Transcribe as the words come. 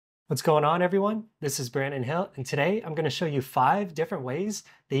What's going on, everyone? This is Brandon Hill, and today I'm going to show you 5 different ways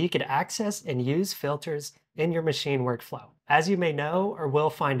that you can access and use filters in your Maschine workflow. As you may know or will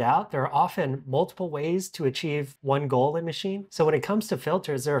find out, there are often multiple ways to achieve one goal in Maschine. So when it comes to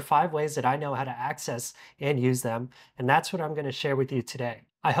filters, there are 5 ways that I know how to access and use them, and that's what I'm going to share with you today.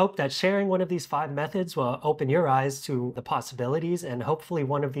 I hope that sharing one of these 5 methods will open your eyes to the possibilities, and hopefully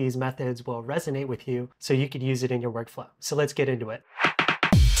one of these methods will resonate with you so you could use it in your workflow. So let's get into it.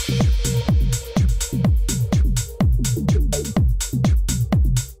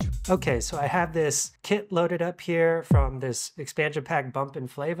 Okay, so I have this kit loaded up here from this expansion pack Bump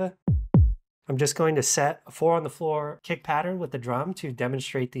and Flava. I'm just going to set a 4 on the floor kick pattern with the drum to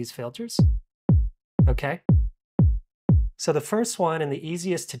demonstrate these filters. Okay. So the first one and the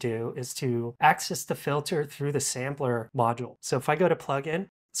easiest to do is to access the filter through the sampler module. So if I go to plugin,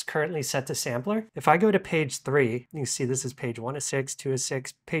 it's currently set to sampler. If I go to page 3, you can see this is page 1 of 6, 2 of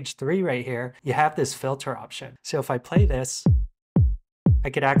 6, page 3 right here, you have this filter option. So if I play this, I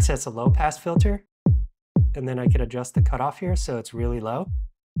could access a low pass filter, and then I could adjust the cutoff here so it's really low.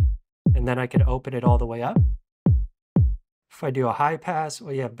 And then I could open it all the way up. If I do a high pass,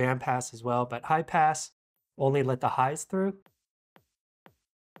 well, you have band pass as well, but high pass, only let the highs through.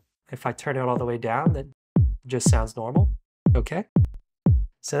 If I turn it all the way down, that just sounds normal. Okay.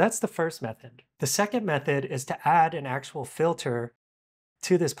 So that's the first method. The second method is to add an actual filter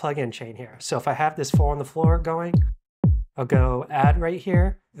to this plugin chain here. So if I have this 4 on the floor going, I'll go add right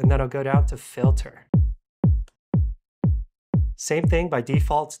here, and then I'll go down to filter. Same thing, by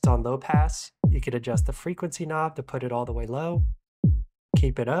default, it's on low pass. You could adjust the frequency knob to put it all the way low,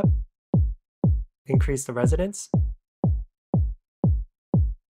 keep it up, increase the resonance,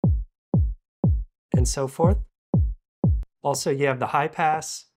 and so forth. Also, you have the high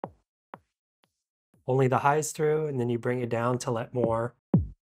pass, only the highs through, and then you bring it down to let more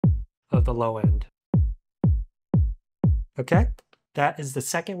of the low end. Okay, that is the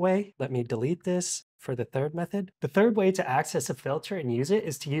second way. Let me delete this for the third method. The third way to access a filter and use it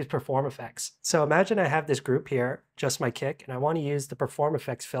is to use perform effects. So imagine I have this group here, just my kick, and I want to use the perform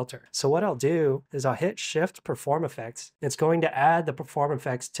effects filter. So what I'll do is I'll hit shift perform effects. It's going to add the perform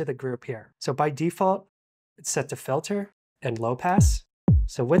effects to the group here. So by default, it's set to filter and low pass.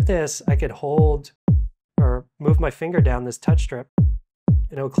 So with this, I could hold or move my finger down this touch strip,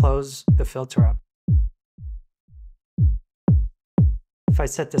 and it'll close the filter up. If I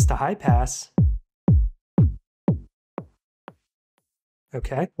set this to high pass,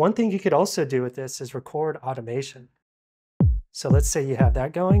 okay. One thing you could also do with this is record automation. So let's say you have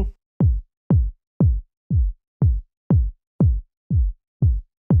that going.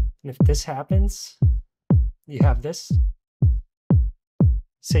 And if this happens, you have this.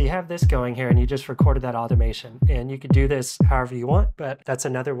 So you have this going here and you just recorded that automation, and you could do this however you want, but that's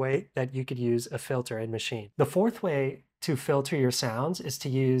another way that you could use a filter in Maschine. The fourth way to filter your sounds is to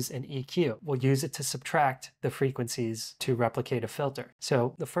use an EQ. We'll use it to subtract the frequencies to replicate a filter.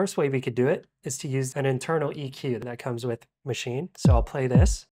 So the first way we could do it is to use an internal EQ that comes with Maschine. So I'll play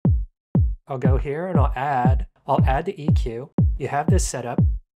this. I'll go here and I'll add the EQ. You have this set up.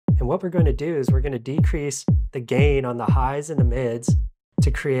 And what we're going to do is we're going to decrease the gain on the highs and the mids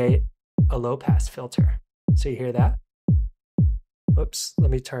to create a low pass filter. So you hear that? Oops, let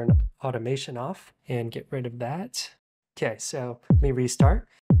me turn automation off and get rid of that. Okay, so let me restart.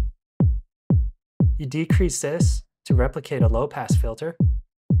 You decrease this to replicate a low pass filter.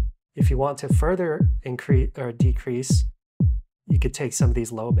 If you want to further increase or decrease, you could take some of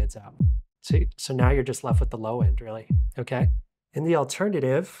these low mids out. So now you're just left with the low end, really. Okay. In the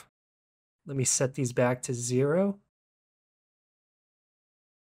alternative, let me set these back to 0.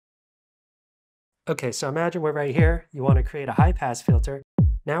 Okay, so imagine we're right here. You want to create a high pass filter.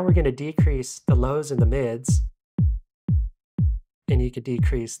 Now we're going to decrease the lows and the mids, and you could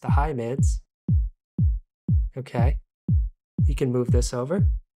decrease the high mids. Okay, you can move this over.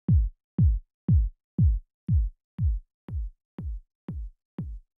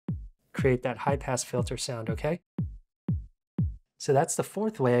 Create that high pass filter sound, okay? So that's the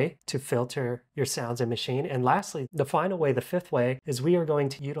fourth way to filter your sounds in Maschine. And lastly, the final way, the fifth way, is we are going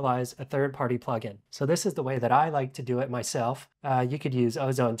to utilize a third-party plugin. So this is the way that I like to do it myself. You could use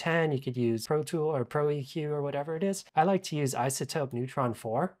Ozone 10, you could use Pro Tool or Pro EQ or whatever it is. I like to use Isotope Neutron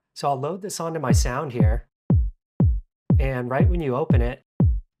 4. So I'll load this onto my sound here. And right when you open it,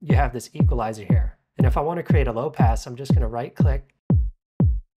 you have this equalizer here. And if I want to create a low pass, I'm just going to right-click,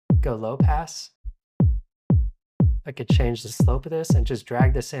 go low pass. I could change the slope of this and just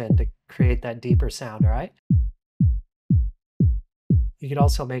drag this in to create that deeper sound, all right? You could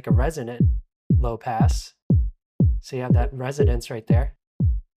also make a resonant low pass. So you have that resonance right there.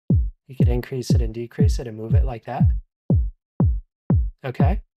 You could increase it and decrease it and move it like that.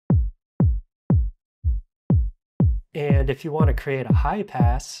 Okay. And if you want to create a high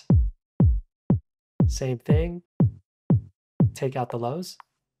pass, same thing. Take out the lows.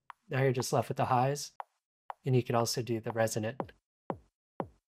 Now you're just left with the highs. And you can also do the resonant.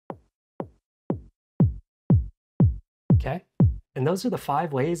 Okay. And those are the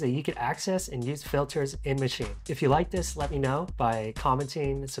 5 ways that you can access and use filters in Maschine. If you like this, let me know by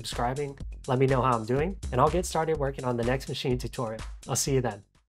commenting, subscribing. Let me know how I'm doing, and I'll get started working on the next Maschine tutorial. I'll see you then.